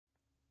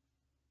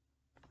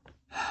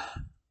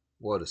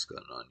What is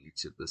going on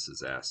YouTube? This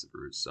is Acid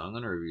Roots. So I'm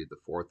going to review the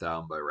fourth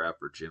album by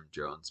rapper Jim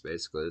Jones.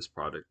 Basically, this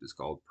project is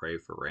called Pray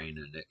for Rain,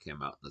 and it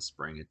came out in the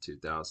spring of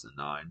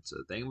 2009. So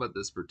the thing about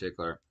this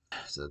particular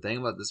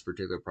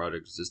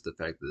project is just the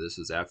fact that this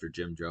was after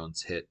Jim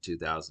Jones hit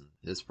 2000.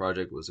 This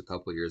project was a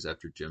couple years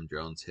after Jim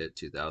Jones hit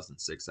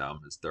 2006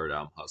 album, his third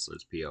album,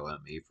 Hustlers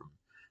POME, from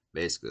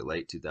basically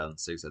late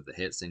 2006, had the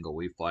hit single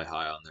We Fly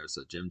High on there.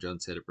 So Jim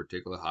Jones hit a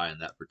particular high in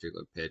that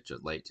particular pitch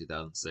at late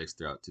 2006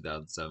 throughout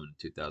 2007 and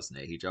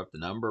 2008. He dropped a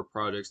number of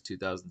projects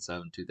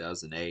 2007,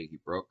 2008. He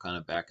broke kind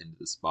of back into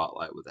the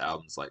spotlight with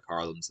albums like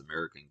Harlem's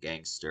American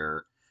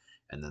Gangster,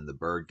 and then the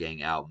Bird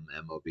Gang album,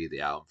 MOB,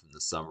 the album from the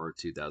summer of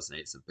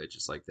 2008, some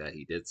pitches like that.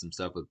 He did some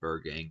stuff with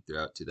Bird Gang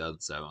throughout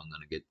 2007. I'm going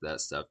to get to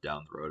that stuff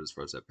down the road as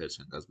far as that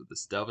pitching goes. But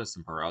there's definitely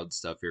some heralded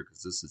stuff here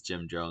because this is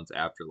Jim Jones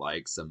after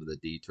like some of the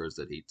detours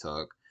that he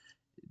took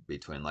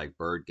between like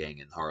Bird Gang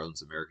and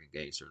Harlem's American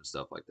Gangster and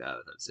stuff like that.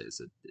 I'd say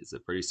it's a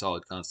pretty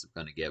solid concept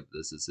kind of get, but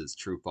this is his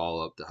true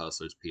follow up to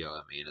Hustler's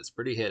POME, and it's a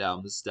pretty hit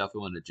album. This is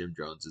definitely one of Jim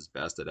Jones's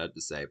best, I'd have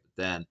to say. But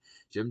then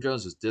Jim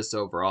Jones was just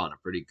overall on a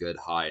pretty good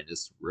high, and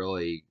just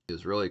really he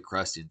was really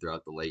cresting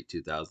throughout the late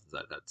 2000s.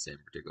 I'd have to say in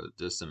particular,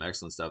 just some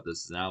excellent stuff.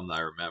 This is an album that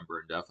I remember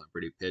and definitely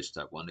pretty pitch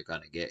type one to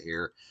kind of get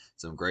here.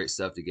 Some great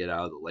stuff to get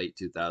out of the late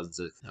 2000s.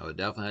 I would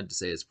definitely have to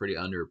say it's pretty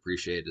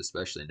underappreciated,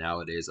 especially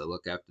nowadays. I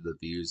look after the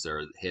views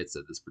or the hits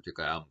that this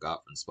particular album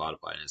got from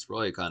Spotify, and it's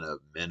really kind of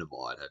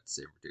minimal, I'd have to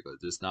say in particular.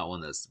 Just not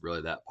one that's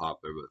really that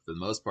popular, but for the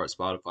most part,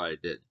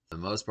 Spotify did. For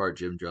the most part,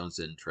 Jim Jones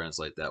didn't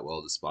translate that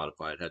well to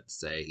Spotify, I'd have to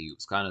say. He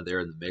was kind of there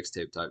in the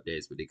mixtape type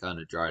days, but he kind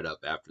of dried up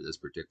after this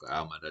particular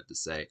album, I'd have to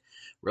say.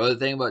 Really, the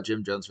thing about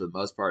Jim Jones for the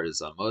most part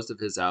is on most of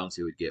his albums,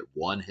 he would get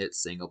one hit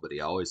single, but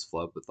he always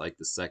flubbed with like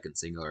the second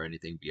single or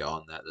anything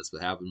beyond that. That's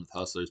what happened with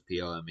Hustler's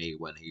POME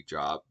when he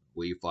dropped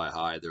We Fly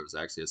High. There was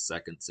actually a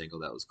second single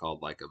that was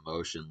called like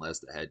Emotionless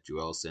that had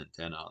Joel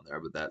Santana on there,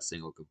 but that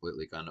single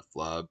completely kind of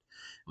flubbed.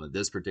 And with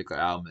this particular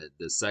album,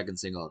 the second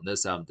single on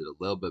this album did a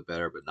little bit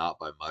better, but not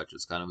by much.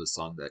 It's kind of a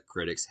song that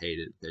critics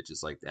hated,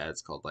 pitches like that.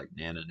 It's called like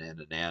Nana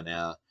Nana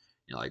Nana,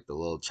 like the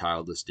little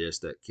childish dish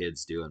that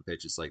kids do in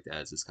pitches like that.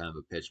 It's just kind of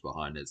a pitch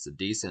behind it. It's a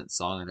decent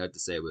song, I'd have to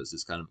say, but it's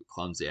just kind of a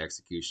clumsy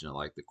execution of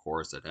like the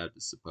chorus, I'd have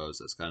to suppose.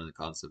 That's kind of the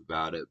concept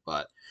about it.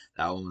 But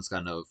that one was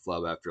kind of a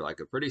flub after like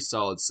a pretty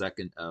solid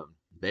second.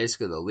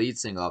 Basically, the lead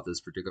single off this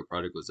particular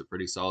project was a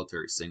pretty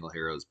solitary single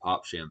here. It was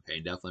Pop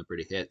Champagne, definitely a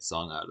pretty hit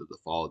song out of the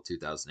fall of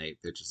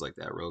 2008. Pitches like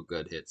that, real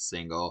good hit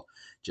single.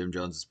 Jim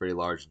Jones is pretty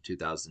large in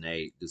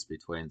 2008, just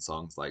between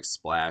songs like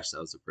Splash, that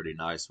was a pretty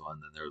nice one.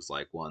 Then there was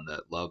like one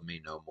that Love Me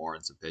No More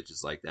and some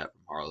pitches like that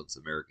from Harlem's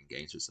American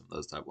Gangster, some of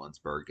those type ones,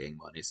 Bird Gang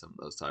Money, some of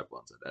those type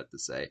ones, I'd have to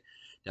say.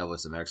 That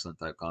was some excellent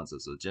type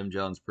concepts. So Jim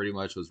Jones pretty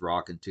much was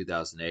rocking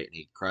 2008, and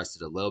he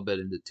crested a little bit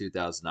into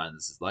 2009.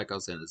 This is, like I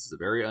was saying, this is a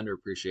very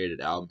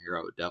underappreciated album here,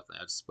 I would definitely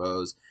have to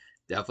suppose.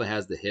 Definitely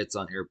has the hits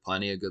on here,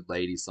 plenty of good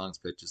lady songs,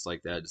 pitches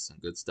like that, just some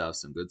good stuff,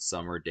 some good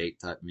summer date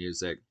type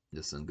music,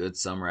 just some good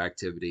summer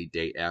activity,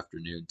 date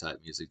afternoon type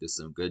music, just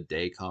some good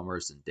day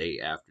commerce and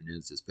date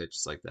afternoons, just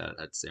pitches like that.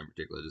 I'd say in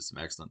particular, just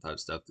some excellent type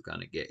stuff to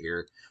kind of get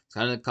here. It's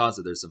kind of the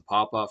concept. There's some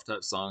pop off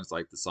type songs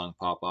like the song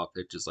Pop Off,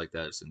 pitches like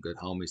that. There's some good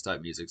homies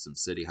type music, some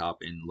city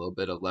hopping, a little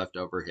bit of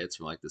leftover hits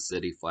from like the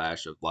city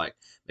flash of like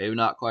maybe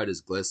not quite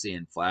as glitzy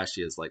and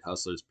flashy as like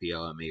Hustler's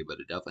POME, but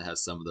it definitely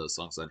has some of those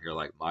songs on here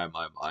like My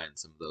and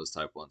some of those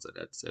type ones. I'd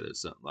have to say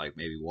there's some, like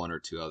maybe one or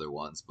two other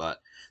ones, but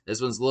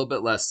this one's a little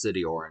bit less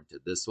city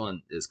oriented. This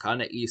one is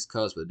kind of East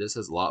Coast, but this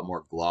has a lot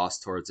more gloss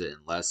towards it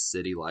and less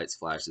city lights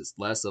flashes,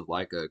 less of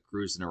like a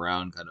cruising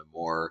around kind of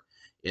more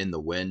in the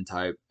wind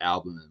type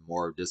album and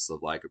more just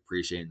of like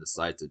appreciating the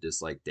sights of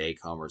just like day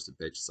commerce and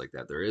pitches like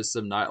that. There is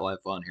some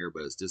nightlife on here,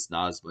 but it's just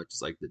not as much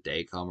as like the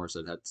day commerce,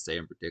 I'd have to say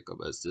in particular.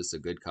 But it's just a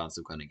good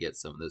concept kind of get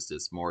some of this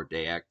just more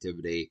day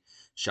activity,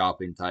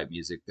 shopping type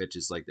music,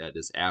 pitches like that,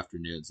 just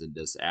afternoons and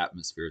just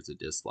atmospheres of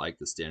just like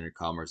the standard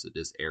commerce of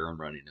just errand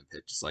running and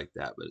pitches like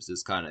that. But it's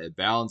just kind of it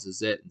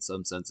balances it in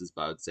some senses,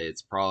 but I would say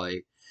it's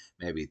probably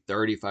maybe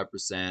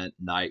 35%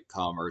 night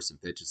commerce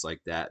and pitches like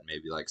that,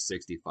 maybe like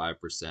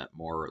 65%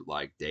 more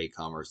like day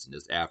commerce and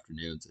just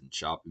afternoons and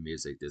shopping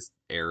music, just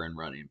errand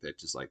running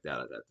pitches like that,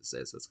 I'd have to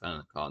say. So that's kind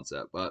of the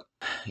concept. But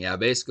yeah,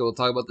 basically we'll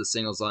talk about the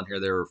singles on here.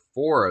 There were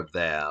four of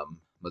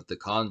them, but the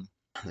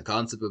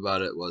concept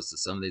about it was that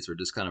some of these were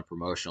just kind of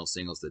promotional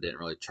singles that didn't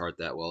really chart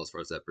that well as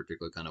far as that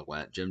particular kind of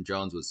went. Jim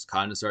Jones was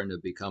kind of starting to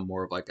become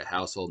more of like a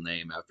household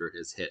name after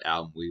his hit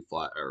album We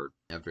Fly, or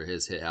after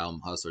his hit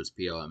album Hustlers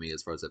POME,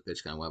 as far as that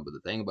pitch kind of went. But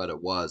the thing about it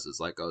is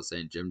like I was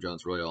saying, Jim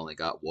Jones really only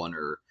got one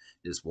or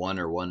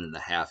one and a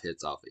half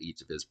hits off of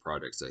each of his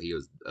projects. So he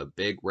was a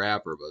big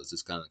rapper, but it was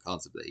just kind of the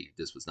concept that he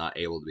just was not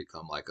able to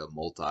become like a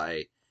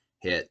multi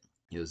hit.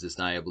 He was just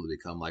not able to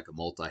become like a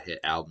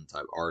multi-hit album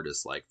type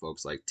artist like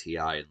folks like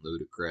T.I. and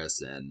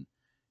Ludacris and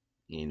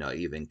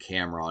even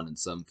Cameron in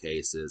some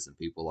cases and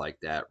people like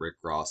that, Rick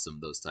Ross, some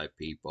of those type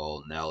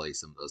people, Nelly,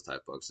 some of those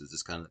type folks. It's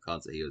just kind of the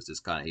concept. He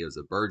was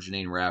a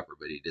burgeoning rapper,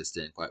 but he just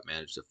didn't quite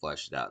manage to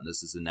flesh it out. And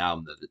this is an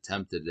album that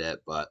attempted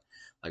it, but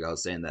like I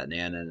was saying, that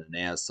Nana and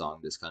Nana song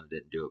just kind of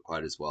didn't do it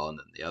quite as well. And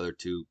then the other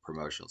two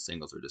promotional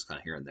singles were just kind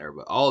of here and there.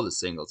 But all of the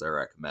singles I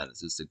recommend. It's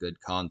just a good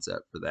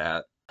concept for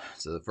that.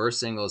 So the first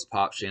single is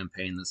Pop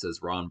Champagne. This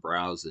has Ron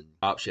Browse, and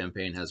Pop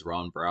Champagne has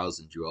Ron Browse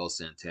and Joel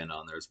Santana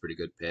on there. It's pretty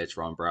good pitch.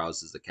 Ron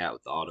Browse is the cat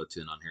with the auto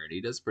tune on here, and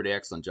he does a pretty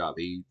excellent job.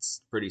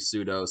 He's pretty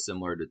pseudo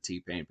similar to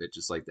T-Pain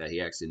pitches like that.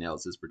 He actually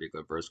nails this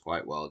particular verse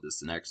quite well.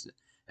 Just an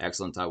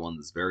excellent type one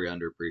that's very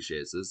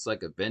underappreciated. So it's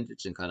like a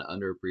vintage and kind of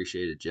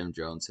underappreciated Jim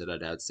Jones hit,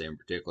 I'd have to say in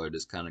particular.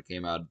 Just kind of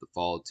came out of the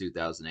fall of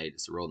 2008.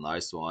 It's a real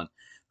nice one.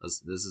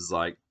 This is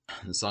like,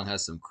 the song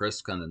has some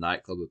crisp kind of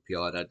nightclub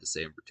appeal, I'd have to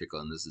say in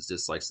particular, and this is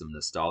just like some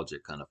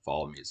nostalgic kind of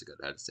fall music,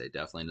 I'd have to say.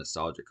 Definitely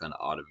nostalgic kind of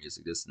autumn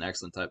music. Just an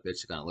excellent type pitch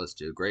to kind of listen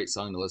to. Great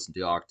song to listen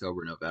to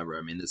October, November.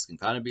 I mean, this can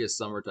kind of be a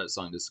summer type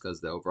song just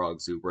because the overall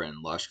exuberant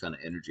and lush kind of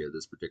energy of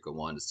this particular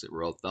one. It's a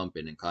real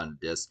thumping and kind of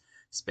just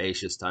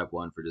spacious type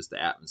one for just the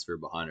atmosphere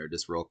behind it,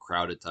 just real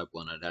crowded type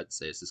one, I'd have to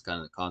say. It's just kind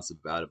of the concept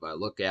about it. But I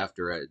look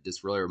after it, it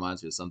just really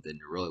reminds me of something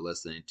you're really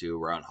listening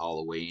to around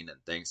Halloween and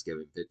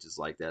Thanksgiving, pitches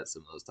like that,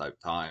 some of those type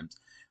times.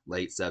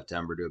 Late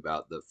September to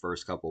about the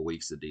first couple of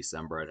weeks of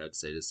December, I'd have to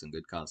say just some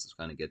good concepts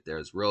kind of get there.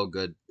 It's real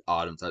good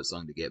autumn type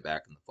song to get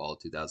back in the fall of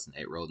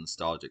 2008. Real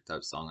nostalgic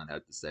type song, I'd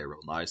have to say. Real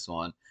nice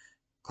one.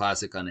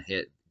 Classic kind of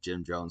hit,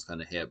 Jim Jones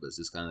kind of hit, but it's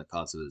just kind of the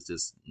concept. It's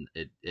just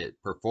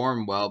it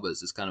performed well, but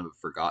it's just kind of a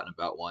forgotten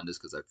about one,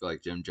 just because I feel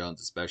like Jim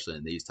Jones, especially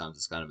in these times,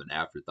 is kind of an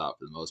afterthought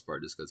for the most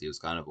part, just because he was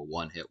kind of a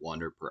one hit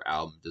wonder per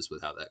album, just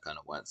with how that kind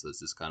of went. So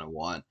it's just kind of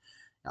one.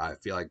 I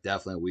feel like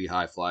definitely We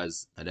High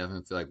Flies. I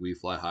definitely feel like We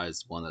Fly High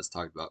is one that's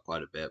talked about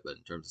quite a bit, but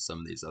in terms of some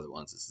of these other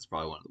ones, this is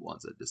probably one of the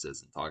ones that just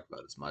isn't talked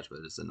about as much, but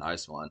it's a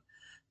nice one.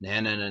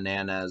 Nana and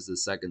Nana is the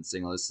second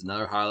single. This is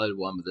another highlighted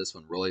one, but this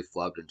one really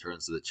flubbed in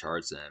terms of the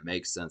charts, and it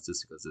makes sense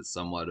just because it's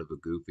somewhat of a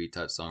goofy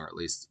type song, or at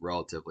least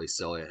relatively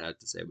silly, I'd have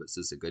to say, but it's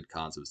just a good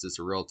concept. It's just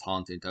a real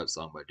taunting type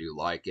song, but I do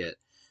like it.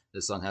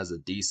 This song has a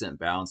decent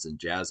bounce and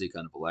jazzy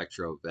kind of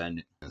electro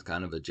venue. It's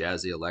kind of a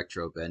jazzy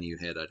electro venue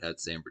hit, I'd have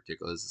to say in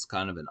particular. This is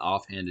kind of an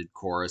offhanded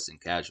chorus and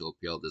casual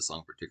appeal this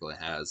song particularly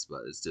has,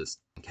 but it's just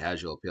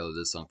casual appeal that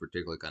this song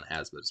particularly kind of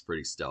has, but it's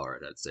pretty stellar,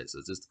 I'd have to say. So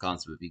it's just the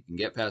concept. If you can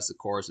get past the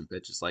chorus and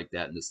pitches like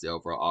that and just the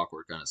overall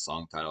awkward kind of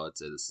song title, I'd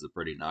say this is a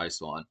pretty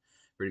nice one.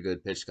 Pretty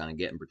good pitch to kind of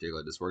get in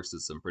particular. This works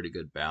with some pretty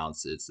good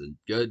bounce. It's a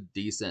good,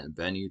 decent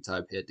venue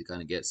type hit to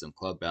kind of get some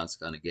club bounce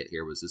to kind of get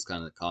here. Was this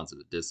kind of the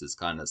concept. This is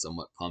kind of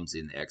somewhat clumsy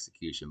in the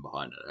execution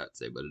behind it, I'd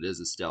say, but it is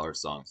a stellar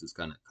song. So it's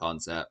kind of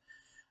concept.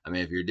 I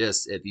mean, if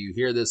you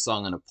hear this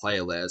song on a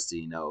playlist,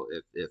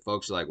 if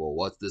folks are like, well,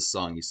 what's this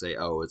song? You say,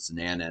 oh, it's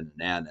Nana and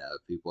Nana.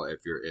 People, if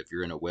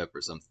you're in a whip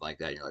or something like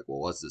that, and you're like, well,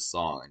 what's this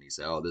song? And you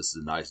say, oh, this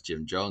is a nice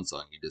Jim Jones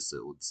song. You just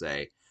would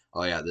say,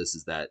 oh yeah, this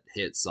is that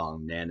hit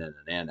song Nana and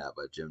Nana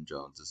by Jim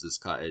Jones.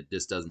 It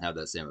just doesn't have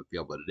that same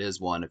appeal, but it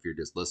is one if you're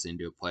just listening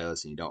to a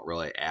playlist and you don't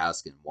really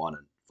ask and want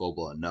to full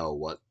blown know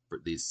what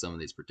some of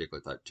these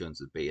particular type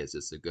tunes would be. It's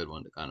just a good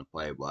one to kind of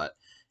play, but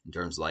in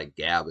terms of like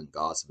gab and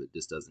gossip, it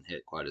just doesn't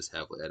hit quite as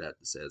heavily, I'd have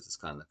to say. It's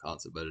kind of the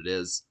concept, but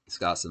it's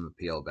got some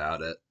appeal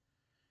about it.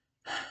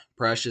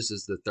 Precious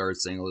is the third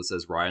single. It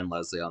says Ryan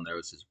Leslie on there,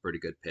 which is a pretty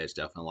good pitch.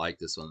 Definitely like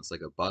this one. It's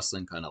like a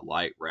bustling kind of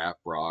light rap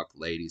rock,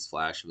 ladies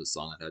flash of a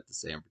song, I'd have to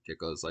say in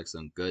particular. It's like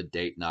some good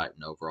date night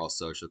and overall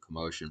social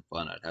commotion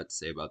fun, I'd have to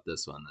say about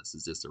this one. This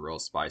is just a real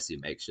spicy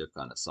makeshift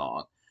kind of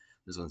song.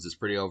 This one's just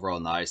pretty overall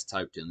nice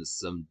type tune. This is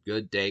some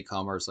good day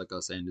commerce, like I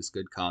was saying, just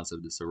good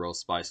concept. Just a real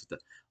spicy.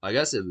 I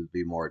guess it would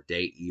be more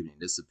date evening.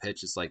 Just a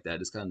pitch, just like that.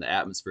 Just kind of the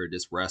atmosphere,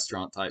 just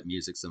restaurant type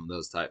music. Some of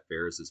those type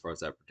fares, as far as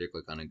that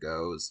particular kind of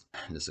goes.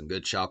 Just some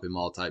good shopping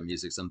mall type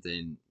music.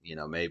 Something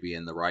maybe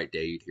in the right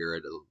day you'd hear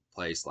at a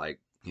place like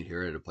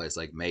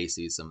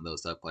Macy's, some of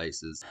those type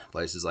places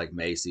like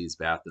Macy's,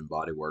 Bath and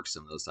Body Works,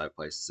 some of those type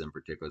places in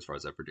particular, as far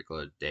as that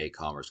particular day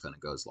commerce kind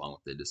of goes along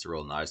with it. Just a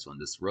real nice one.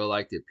 Just real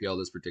like the appeal of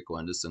this particular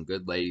one. Just some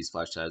good ladies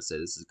flash. I'd say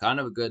this is kind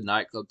of a good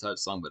nightclub type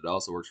song, but it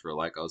also works for,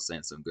 like I was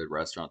saying, some good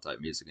restaurant type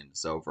music and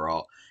just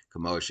overall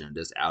commotion,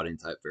 just outing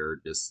type fare,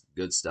 just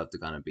good stuff to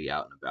kind of be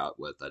out and about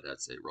with. I'd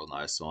say real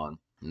nice one.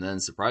 And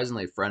then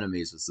surprisingly,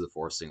 Frenemies was the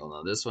fourth single.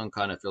 Now this one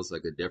kind of feels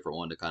like a different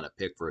one to kind of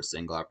pick for a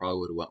single. I probably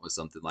would have went with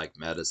something like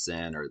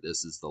Medicine or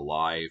This Is the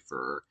Life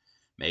or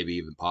maybe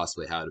even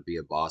possibly How to Be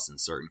a Boss in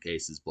certain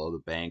cases, Blow the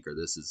Bank, or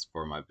This Is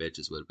for My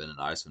Bitches would have been a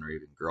nice one, or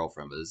even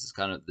Girlfriend. But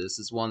this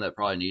is one that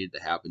probably needed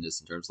to happen just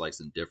in terms of like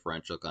some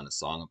differential kind of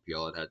song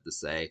appeal. I'd have to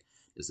say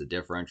is a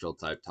differential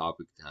type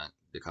topic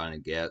to kind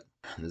of get.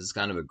 This is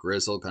kind of a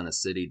grizzled kind of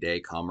city day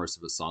commerce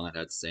of a song I'd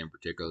have to say in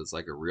particular. It's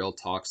like a real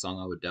talk song,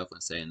 I would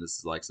definitely say, and this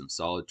is like some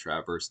solid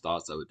Traverse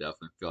thoughts. I would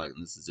definitely feel like,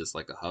 and this is just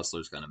like a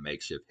hustler's kind of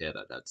makeshift hit,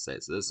 I'd have to say.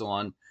 So this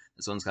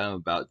one's kind of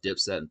about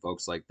Dipset and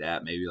folks like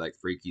that, maybe like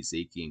Freaky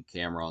Zeke and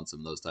Cameron, some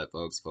of those type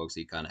folks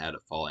he kind of had a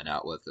falling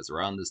out with, because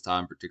around this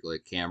time, particularly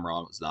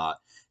Cameron was not.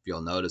 If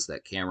you'll notice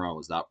that Cameron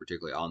was not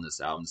particularly on this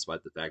album,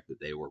 despite the fact that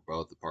they were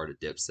both a part of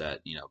Dipset.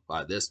 You know,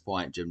 by this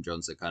point, Jim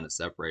Jones had kind of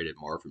separated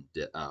more from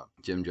Dipset.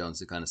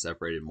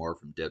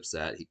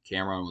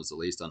 Cameron was at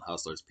least on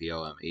Hustler's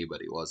POME,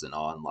 but he wasn't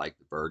on like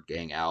the Bird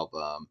Gang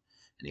album,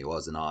 and he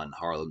wasn't on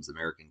Harlem's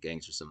American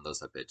Gangster, some of those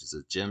type pitches.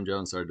 As Jim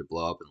Jones started to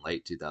blow up in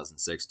late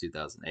 2006,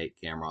 2008,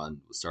 Cameron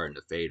was starting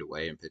to fade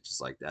away in pitches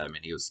like that. I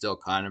mean, he was still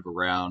kind of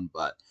around,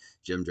 but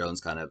Jim Jones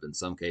kind of, in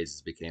some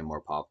cases, became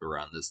more popular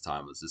around this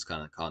time. It was this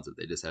kind of concept.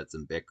 They just had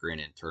some bickering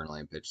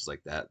internally and pitches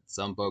like that.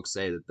 Some folks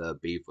say that the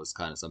beef was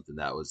kind of something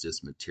that was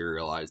just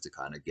materialized to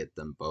kind of get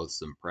them both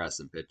some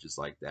press and pitches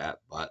like that.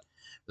 But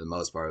for the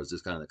most part, it was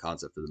just kind of the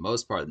concept. For the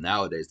most part,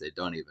 nowadays, they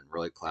don't even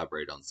really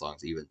collaborate on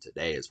songs, even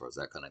today, as far as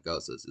that kind of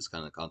goes. So it's just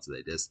kind of the concept.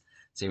 They just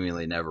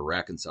seemingly never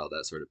reconcile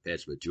that sort of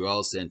pitch. But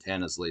Joel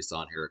Santana's at least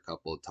on here a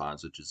couple of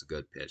times, which is a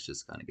good pitch.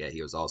 Just kind of get.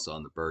 He was also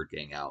on the Bird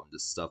Gang album,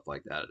 just stuff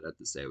like that. I'd have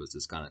to say it was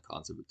just kind of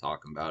concept of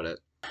talking about it.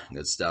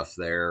 Good stuff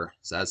there.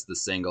 So that's the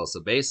single. So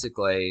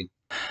basically,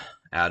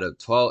 out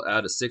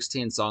of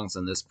 16 songs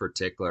on this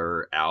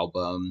particular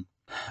album,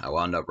 I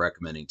wound up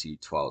recommending to you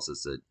 12. So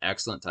it's an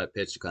excellent type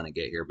pitch to kind of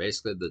get here.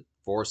 Basically, the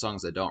 4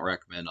 songs I don't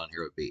recommend on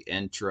here would be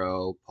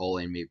Intro,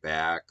 Pulling Me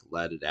Back,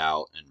 Let It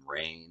Out, and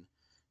Rain.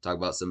 Talk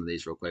about some of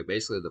these real quick.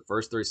 Basically, the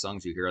first 3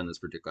 songs you hear on this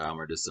particular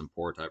album are just some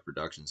poor type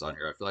productions on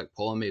here. I feel like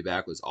Pulling Me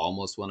Back was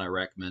almost one I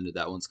recommended.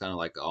 That one's kind of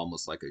like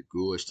almost like a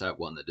ghoulish type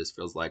one that just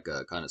feels like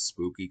a kind of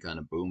spooky kind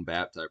of boom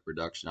bap type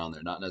production on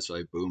there. Not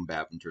necessarily boom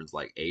bap in terms of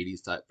like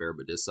 80s type fare,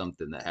 but just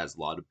something that has a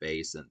lot of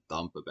bass and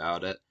thump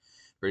about it.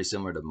 Pretty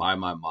similar to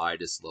My,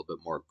 just a little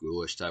bit more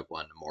ghoulish type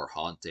one, more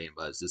haunting,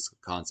 but it's just a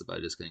concept. I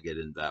just couldn't get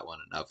into that one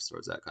enough as far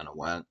as that kind of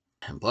went.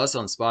 And plus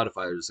on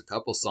Spotify, there's a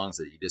couple songs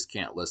that you just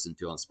can't listen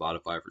to on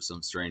Spotify for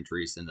some strange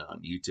reason. And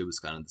on YouTube, it's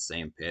kind of the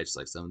same pitch.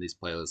 Like some of these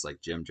playlists,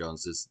 like Jim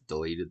Jones just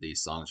deleted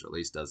these songs, or at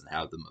least doesn't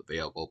have them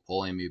available.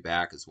 Pulling Me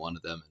Back is one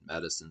of them, and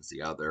Medicine's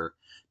the other.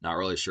 Not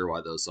really sure why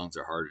those songs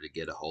are harder to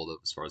get a hold of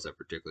as far as that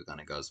particular kind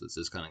of goes. But it's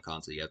this kind of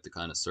concept. You have to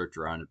kind of search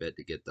around a bit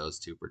to get those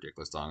 2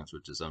 particular songs,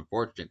 which is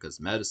unfortunate because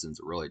Medicine's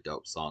a really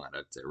dope song.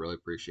 I'd say I really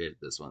appreciated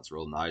this one. It's a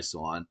real nice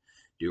one.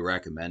 Do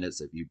recommend it.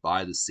 So if you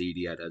buy the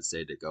CD, I'd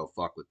say to go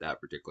fuck with that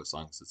particular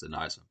song because it's a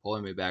nice one.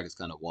 Pulling Me Back is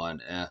kind of one,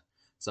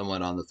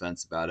 somewhat on the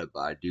fence about it,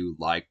 but I do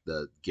like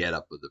the get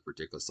up of the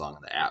particular song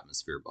and the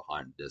atmosphere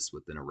behind this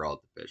within a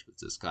relative pitch. But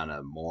it's just kind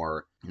of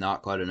more,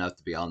 not quite enough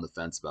to be on the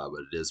fence about,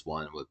 but it is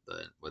one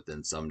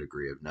within some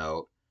degree of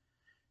note.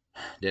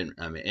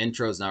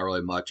 Intro is not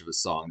really much of a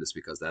song just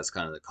because that's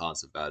kind of the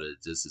concept about it.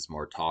 It just is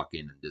more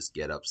talking and just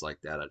get ups like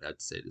that. I'd have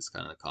to say just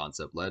kind of the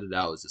concept. Let It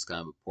Out was just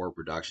kind of a poor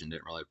production.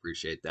 Didn't really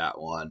appreciate that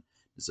one.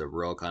 It's a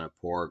real kind of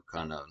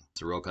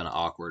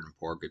awkward and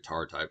poor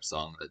guitar type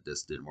song that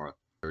just didn't work.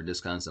 There were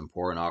just kind of some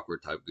poor and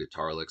awkward type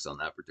guitar licks on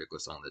that particular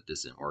song that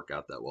just didn't work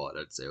out that well.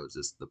 I'd say it was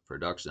just the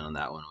production on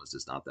that one was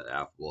just not that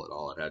affable at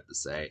all. I'd have to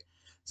say.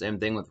 Same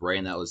thing with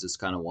Rain. That was just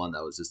kind of one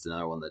that was just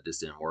another one that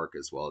just didn't work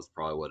as well as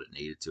probably what it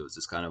needed to. It was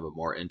just kind of a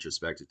more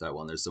introspective type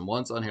one. There's some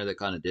ones on here that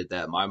kind of did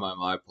that.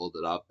 My pulled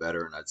it off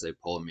better, and I'd say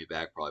Pulling Me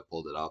Back probably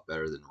pulled it off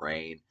better than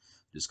Rain.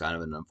 Just kind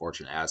of an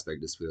unfortunate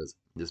aspect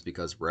just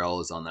because Rel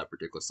is on that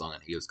particular song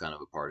and he was kind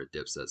of a part of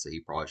Dipset, so he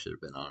probably should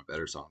have been on a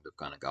better song to have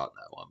kind of gotten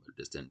that one, but it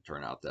just didn't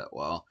turn out that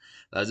well.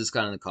 That's just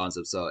kind of the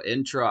concept. So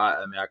Intro,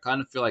 I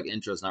kind of feel like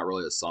Intro is not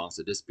really a song,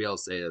 so just be able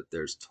to say that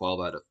there's 12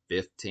 out of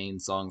 15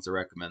 songs to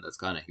recommend. That's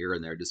kind of here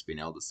and there, just being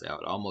able to say I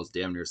would almost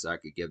damn near say I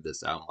could give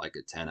this album like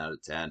a 10 out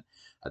of 10.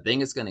 I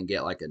think it's going to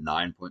get like a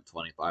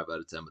 9.25 out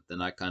of 10, but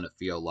then I kind of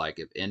feel like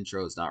if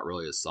Intro is not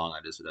really a song,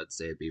 I just would have to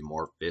say it'd be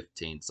more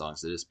 15 songs.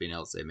 So just being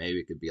able to say maybe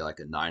it could be like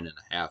a 9.5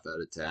 out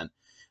of 10.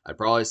 I'd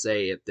probably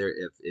say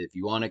if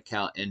you want to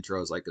count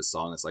Intros like a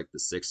song, it's like the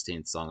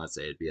 16th song, I'd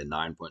say it'd be a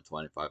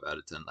 9.25 out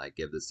of 10 that I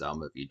give this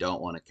album. If you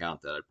don't want to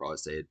count that, I'd probably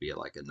say it'd be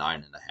like a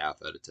 9.5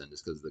 out of 10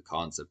 just because of the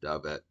concept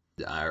of it.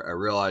 I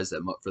realize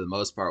that for the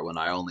most part, when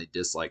I only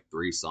dislike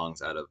 3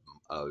 songs out of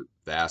a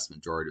vast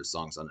majority of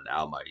songs on an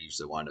album, I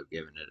usually wind up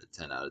giving it a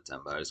 10 out of 10,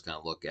 but I just kind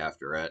of look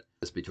after it.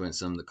 Just between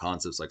some of the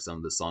concepts, like some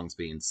of the songs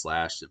being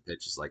slashed and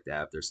pitches like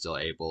that, if they're still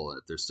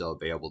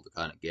available to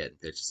kind of get in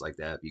pitches like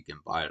that, if you can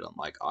buy it on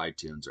like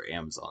iTunes or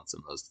Amazon,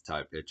 some of those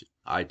type pitches,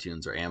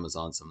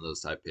 some of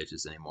those type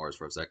pitches anymore as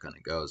far as that kind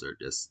of goes, or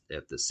just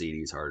if the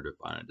CD's harder to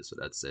find, I just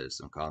would have to say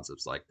some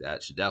concepts like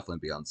that should definitely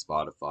be on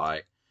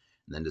Spotify.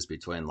 And then just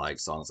between like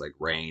songs like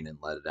Rain and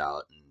Let It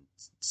Out and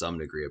some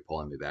degree of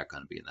Pulling Me Back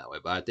kind of being that way.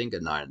 But I think a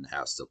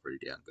 9.5 is still pretty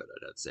damn good,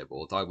 I'd say. But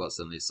we'll talk about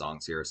some of these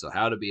songs here. So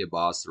How to Be a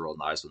Boss is a real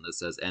nice one. This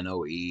says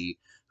NOE,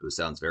 who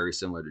sounds very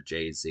similar to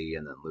Jay-Z,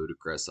 and then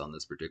Ludacris on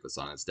this particular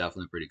song. It's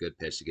definitely a pretty good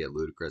pitch to get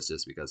Ludacris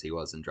just because he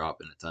wasn't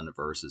dropping a ton of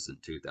verses in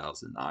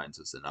 2009.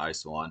 So it's a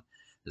nice one.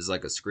 This is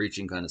like a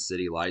screeching kind of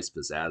city lights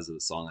pizzazz of a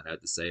song, I'd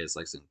have to say. It's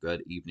like some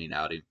good evening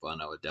outing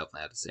fun, I would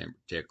definitely have to say in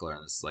particular.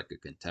 And this is like a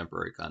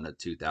contemporary kind of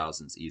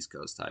 2000s East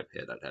Coast type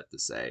hit, I'd have to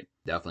say.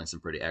 Definitely some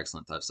pretty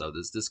excellent type stuff.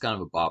 This kind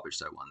of a bopish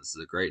type one. This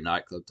is a great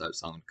nightclub type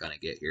song to kind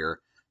of get here.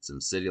 Some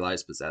city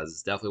lights pizzazz.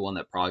 It's definitely one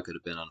that probably could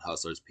have been on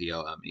Hustler's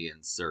POME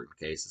in certain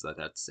cases, I'd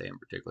have to say in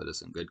particular. There's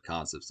some good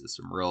concepts. There's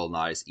some real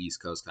nice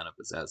East Coast kind of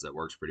pizzazz that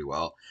works pretty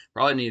well.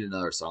 Probably need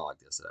another song like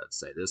this, I'd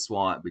say. This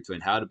one, between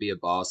How to Be a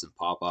Boss and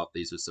Pop Off,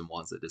 these are some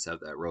ones that just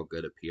have that real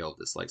good appeal,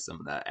 just like some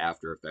of that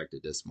after effect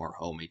of just more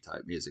homey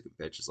type music and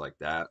pitches like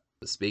that.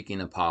 But speaking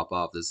of Pop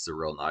Off, this is a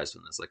real nice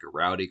one. It's like a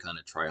rowdy kind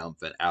of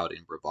triumphant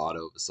outing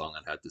bravado of a song,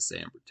 I'd have to say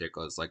in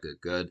particular. It's like a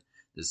good,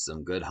 this is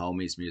some good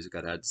homies music,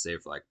 I'd have to say,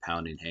 for like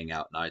pounding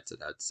hangout nights,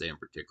 I'd have to say in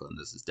particular. And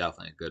this is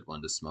definitely a good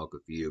one to smoke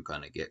a few,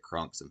 kind of get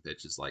crunks and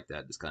pitches like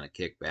that, just kind of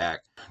kick back.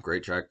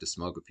 Great track to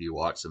smoke a few,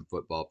 watch some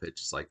football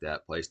pitches like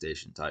that,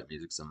 PlayStation type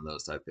music, some of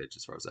those type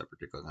pitches as far as that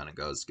particular kind of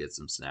goes. Get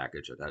some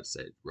snackage, I'd have to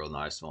say, real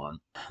nice one.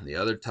 The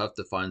other tough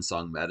to find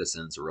song,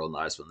 Medicine's a real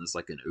nice one. This is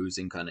like an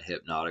oozing kind of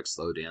hypnotic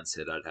slow dance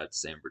hit, I'd have to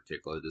say in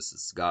particular. This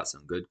has got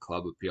some good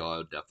club appeal, I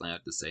would definitely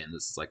have to say. And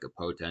this is like a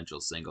potential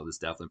single. This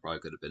definitely probably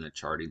could have been a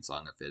charting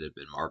song if it had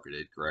been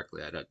marketed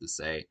correctly, I'd have to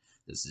say.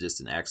 This is just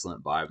an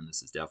excellent vibe, and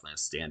this is definitely a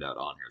standout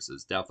on here. So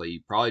it's definitely,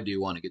 you probably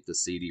do want to get the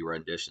CD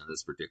rendition of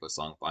this particular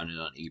song, find it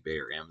on eBay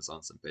or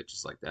Amazon, some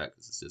pitches like that,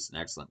 because it's just an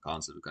excellent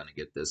concept to kind of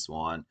get this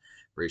one.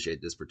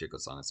 Appreciate this particular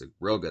song. It's a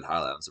real good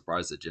highlight. I'm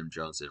surprised that Jim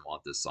Jones didn't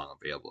want this song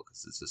available,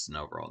 because it's just an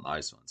overall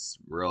nice one. It's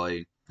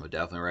really, would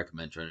definitely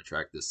recommend trying to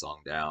track this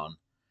song down.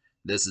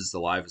 This is the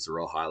Life is a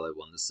real highlight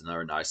one. This is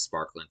another nice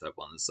sparkling type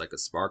one. This is like a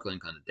sparkling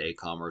kind of day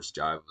commerce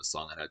jive of a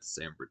song, I'd have to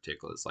say in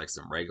particular. It's like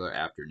some regular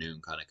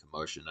afternoon kind of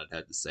commotion, I'd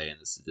have to say.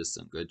 And this is just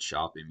some good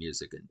shopping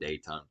music and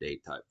daytime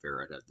date type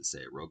fare, I'd have to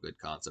say. A real good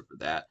concept for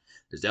that.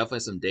 There's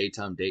definitely some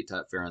daytime date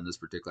type fare on this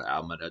particular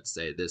album, I'd have to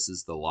say. This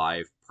is the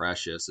Life,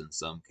 Precious in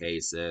some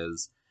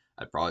cases.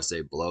 I'd probably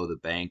say Below the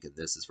Bank and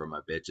This Is For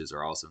My Bitches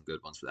are all some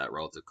good ones for that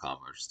relative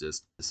commerce.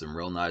 Just some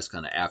real nice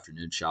kind of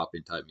afternoon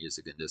shopping type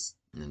music and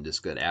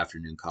just good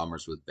afternoon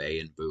commerce with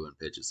Bay and Boo and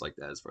pitches like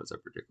that as far as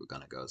that particular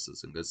kind of goes. So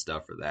some good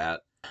stuff for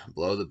that.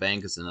 Below the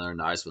Bank is another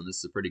nice one. This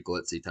is a pretty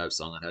glitzy type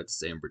song, I'd have to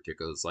say in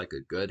particular. It's like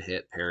a good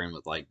hit pairing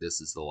with like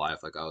This Is the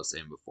Life, like I was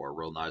saying before.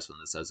 Real nice one.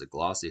 This has a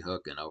glossy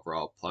hook and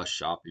overall plus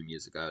shopping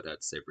music, I would have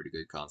to say pretty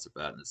good concept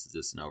of that. And this is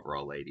just an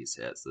overall ladies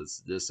hit. So this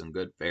is just some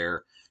good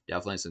fare.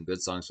 Definitely some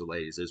good songs for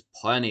ladies. There's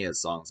plenty of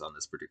songs on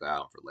this particular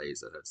album for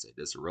ladies, I'd have to say.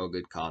 This is a real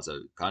good concept.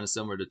 Kind of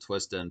similar to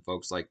Twista and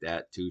folks like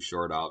that. Too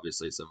Short,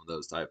 obviously, some of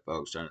those type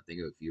folks. Trying to think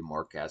of a few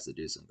more cats that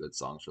do some good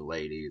songs for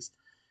ladies.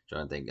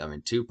 Trying to think. I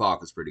mean,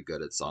 Tupac is pretty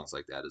good at songs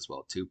like that as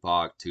well.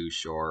 Tupac, Too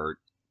Short,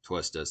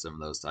 Twista, some of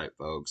those type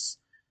folks.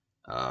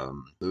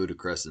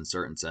 Ludicrous in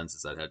certain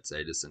senses, I'd have to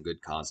say. Just some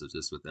good concepts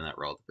just within that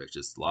relative picture.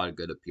 Just a lot of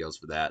good appeals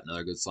for that.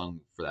 Another good song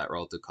for that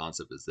relative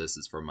concept is This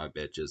Is For My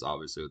Bitches.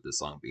 Obviously, with this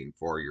song being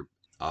for your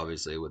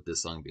obviously with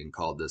this song being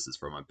called This Is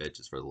For My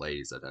Bitches for the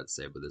ladies, I'd have to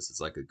say. But this is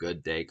like a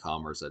good day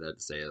commerce, I'd have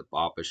to say. A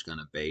bopish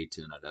kind of bay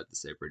tune, I'd have to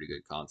say. Pretty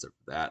good concept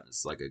for that. And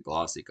it's like a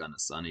glossy kind of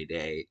sunny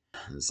day.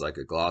 It's like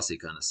a glossy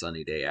kind of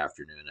sunny day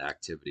afternoon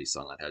activity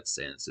song, I'd have to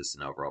say. And it's just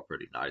an overall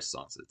pretty nice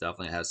song. So it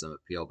definitely has some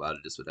appeal about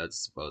it, just what I'd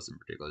suppose in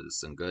particular.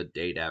 Just some good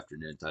date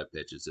afternoon type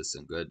pitches, just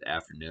some good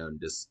afternoon,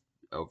 just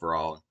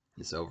overall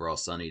this overall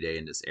sunny day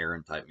and this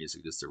Aaron type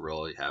music just to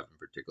really have in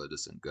particular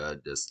just some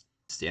good just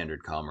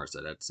standard commerce,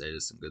 I'd have to say.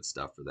 There's some good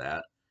stuff for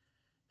that.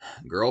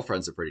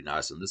 Girlfriend's a pretty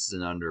nice one. This is an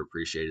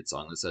underappreciated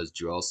song. This has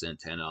Joel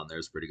Santana on there.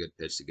 It's a pretty good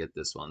pitch to get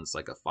this one. It's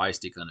like a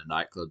feisty kind of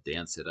nightclub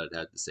dance hit, I'd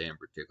have to say in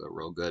particular.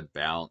 Real good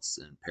bounce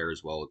and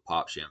pairs well with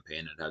pop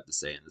champagne, I'd have to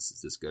say. And this is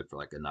just good for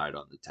like a night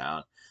on the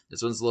town.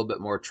 This one's a little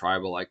bit more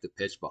tribal, like the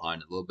pitch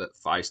behind it, a little bit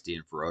feisty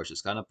and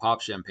ferocious. Kind of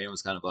pop champagne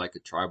was kind of like a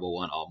tribal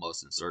one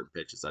almost in certain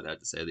pitches, I'd have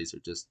to say. These are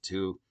just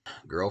two,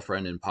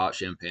 Girlfriend and pop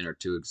champagne are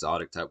two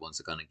exotic type ones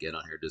to kind of get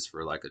on here just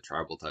for like a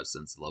tribal type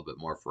sense, a little bit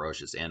more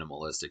ferocious,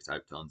 animalistic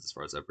type tones as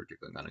far as that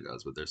particular kind of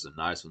goes. But there's some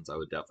nice ones I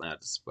would definitely have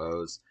to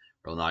suppose.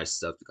 Real nice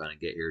stuff to kind of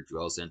get here.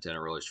 Joel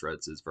Santana really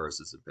shreds his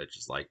verses and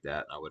pitches like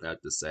that. And I would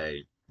have to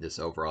say this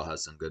overall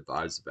has some good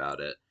vibes about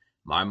it.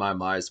 My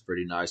is a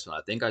pretty nice one.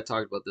 I think I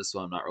talked about this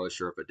one. I'm not really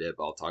sure if I did,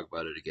 but I'll talk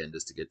about it again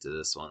just to get to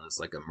this one. It's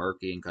like a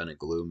murky and kind of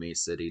gloomy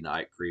city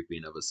night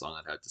creeping of a song,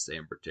 I'd have to say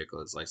in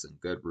particular. It's like some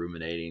good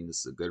ruminating.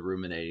 This is a good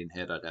ruminating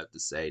hit, I'd have to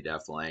say,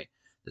 definitely.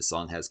 This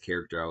song has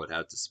character, I would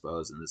have to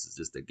suppose, and this is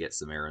just a get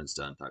some errands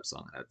done type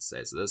song, I'd have to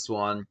say. So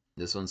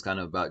this one's kind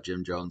of about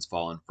Jim Jones'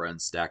 fallen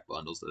friends, stack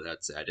bundles. I'd have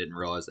to say, I didn't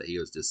realize that he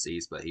was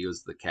deceased, but he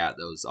was the cat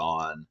that was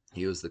on.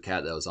 He was the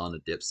cat that was on the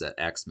Dipset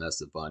X Mess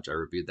a bunch. I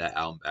reviewed that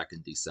album back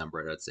in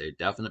December. I'd say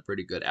definitely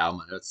pretty good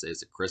album. I'd say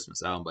it's a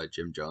Christmas album by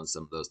Jim Jones.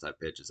 Some of those type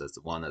pitches. That's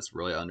the one that's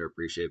really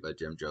underappreciated by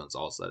Jim Jones.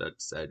 Also, I'd have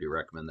to say I do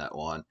recommend that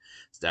one.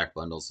 Stack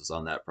Bundles was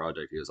on that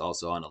project. He was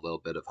also on a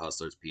little bit of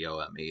Hustler's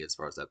POME as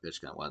far as that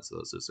pitch kind of went. So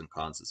those are some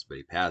concepts. But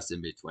he passed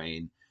in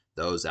between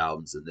those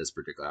albums and this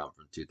particular album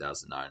from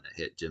 2009. It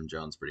hit Jim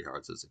Jones pretty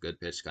hard, so it's a good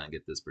pitch to kind of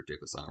get this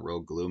particular song. A real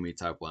gloomy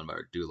type one, but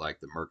I do like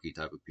the murky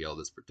type appeal of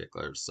this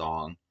particular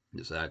song.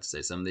 Just I have to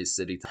say some of these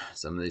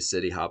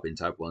city hopping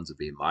type ones would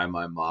be My,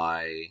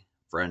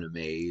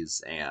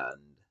 Frenemies, and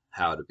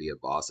How to Be a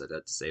Boss. I'd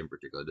have to say in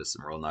particular, just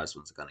some real nice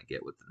ones to kind of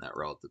get within that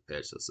relative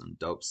pitch. So some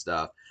dope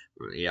stuff.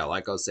 But yeah,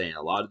 like I was saying,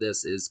 a lot of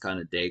this is kind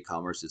of day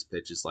commerce, just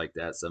pitches like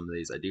that. Some of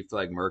these, I do feel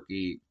like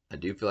Murky. I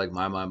do feel like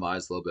My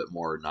is a little bit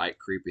more night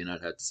creeping,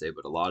 I'd have to say,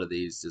 but a lot of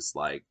these just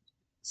like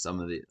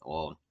some of the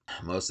well,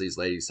 most of these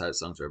ladies type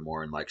songs are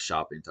more in like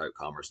shopping type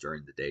commerce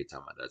during the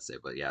daytime, I'd say.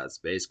 But yeah, it's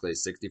basically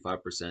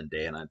 65%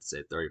 day and I'd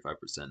say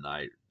 35%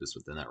 night, just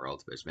within that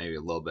relative pitch. Maybe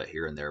a little bit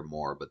here and there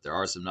more, but there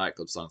are some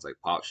nightclub songs like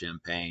Pop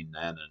Champagne,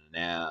 Na Na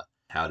Na Na,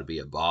 How to Be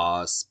a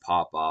Boss,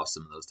 Pop Off,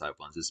 some of those type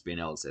ones. Just being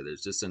able to say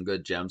there's just some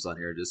good gems on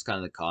here, just kind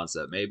of the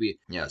concept. Maybe,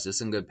 yeah, it's just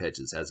some good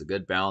pitches. It has a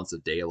good balance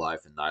of day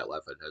life and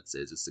nightlife, I'd say.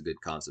 It's just a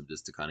good concept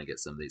just to kind of get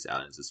some of these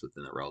out and just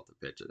within the relative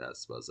pitch, I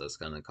suppose. That's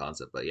kind of the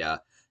concept. But yeah,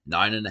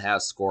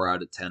 9.5 score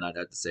out of 10, I'd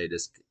have to say,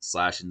 just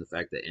slashing the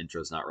fact that intro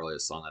is not really a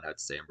song, I'd have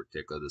to say in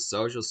particular. The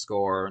social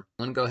score, I'm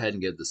going to go ahead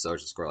and give the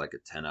social score like a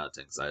 10 out of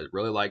 10 because I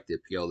really like the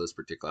appeal of this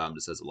particular album.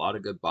 Just has a lot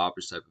of good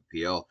boppers type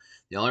appeal.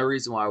 The only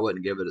reason why I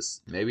wouldn't give it a,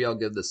 maybe I'll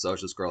give the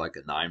social score like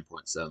a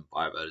 9.75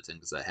 out of 10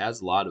 because it has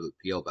a lot of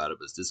appeal about it,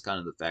 but it's just kind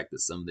of the fact that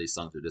some of these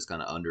songs are just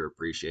kind of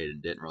underappreciated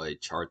and didn't really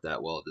chart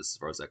that well just as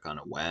far as that kind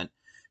of went.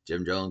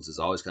 Jim Jones is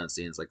always kind of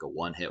seen as like a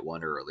one hit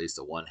wonder, or at least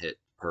a one hit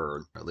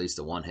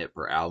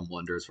per album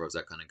wonder as far as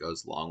that kind of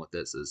goes along with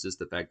it. So it's just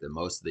the fact that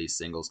most of these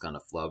singles kind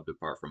of flubbed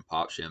apart from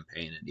Pop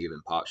Champagne, and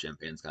even Pop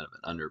Champagne's kind of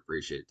an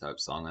underappreciated type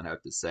song, I'd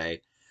have to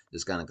say.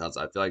 This kind of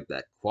concept, I feel like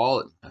the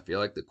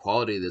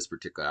quality of this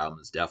particular album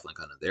is definitely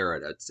kind of there.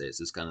 I'd have to say it's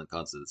just kind of the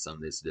concept that some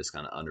of these just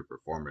kind of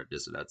underperformed. I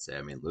just would have to say.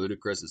 I mean,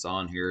 Ludacris is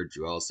on here,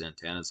 Joel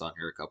Santana's on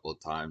here a couple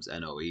of times.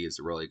 NOE is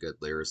a really good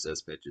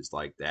lyricist, pitches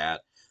like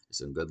that. There's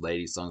some good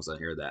lady songs on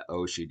here. That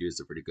Oh She Do's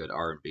a pretty good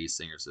R&B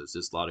singer, so it's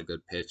just a lot of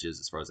good pitches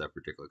as far as that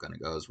particular kind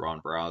of goes. Ron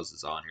Browse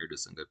is on here,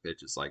 just some good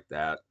pitches like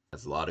that.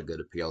 Has a lot of good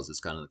appeals.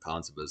 It's kind of the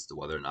concept as to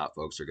whether or not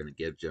folks are going to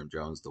give Jim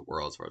Jones the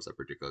world as far as that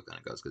particular kind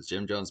of goes. Because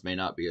Jim Jones may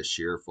not be a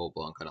sheer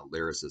full-blown kind of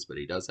lyricist, but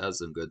he does have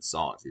some good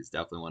songs. He's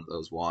definitely one of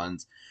those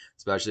ones,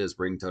 especially as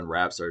ringtone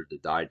rap started to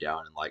die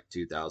down in like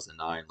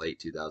 2009, late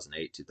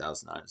 2008,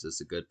 2009. It's just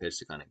a good pitch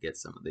to kind of get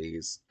some of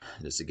these,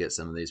 just to get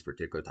some of these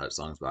particular type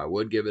songs. But I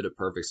would give it a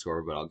perfect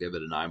score, but I'll give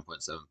it a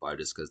 9.75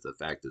 just because the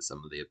fact that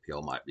some of the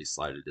appeal might be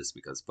slighted just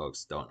because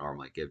folks don't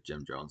normally give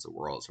Jim Jones the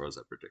world as far as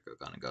that particular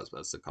kind of goes. But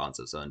that's the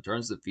concept. So in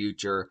terms of the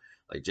future,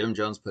 like Jim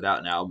Jones put out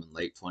an album in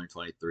late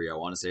 2023. I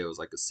want to say it was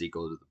like a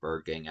sequel to the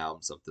Bird Gang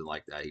album, something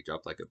like that. He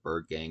dropped like a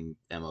Bird Gang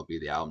MLB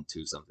the album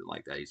 2, something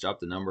like that. He's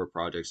dropped a number of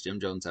projects. Jim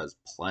Jones has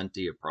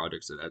plenty of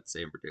projects that I'd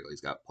say in particular.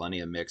 He's got plenty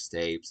of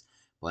mixtapes,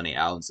 plenty of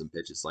albums and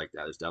pitches like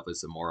that. There's definitely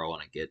some more I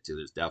want to get to.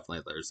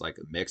 There's like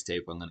a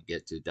mixtape I'm going to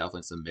get to.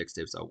 Definitely some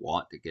mixtapes I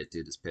want to get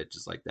to. Just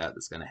pitches like that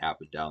that's going to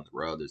happen down the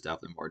road. There's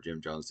definitely more Jim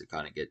Jones to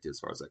kind of get to as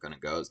far as that kind of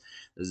goes.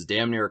 This is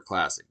damn near a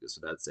classic. This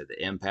would have to say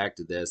the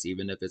impact of this,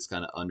 even if it's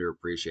kind of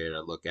underappreciated,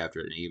 I look after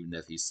it, and even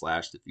if he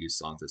slashed a few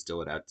songs, I still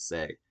would have to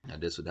say. I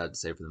just would have to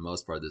say for the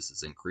most part, this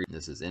is increased.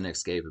 This is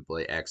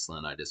inescapably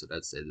excellent. I just would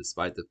have to say,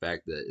 despite the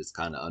fact that it's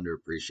kind of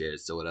underappreciated, I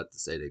still would have to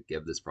say to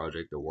give this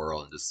project a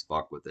whirl and just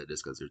fuck with it,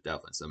 just because there's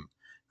definitely some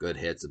good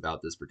hits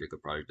about this particular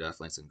project.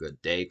 Definitely some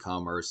good day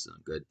commerce,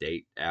 some good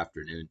date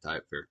afternoon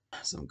type fare,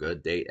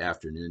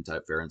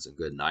 and some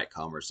good night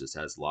commerce. Just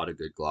has a lot of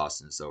good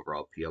gloss in this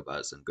overall appeal about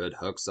it. Some good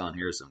hooks on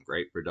here, some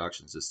great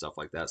productions, just stuff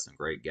like that. Some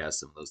great guests,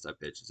 some of those type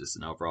pitches. Just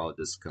an overall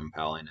just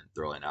compelling and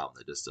thrilling album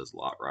that just does a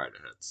lot right.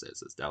 I have to say,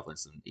 so it's definitely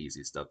some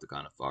easy stuff to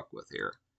kind of fuck with here.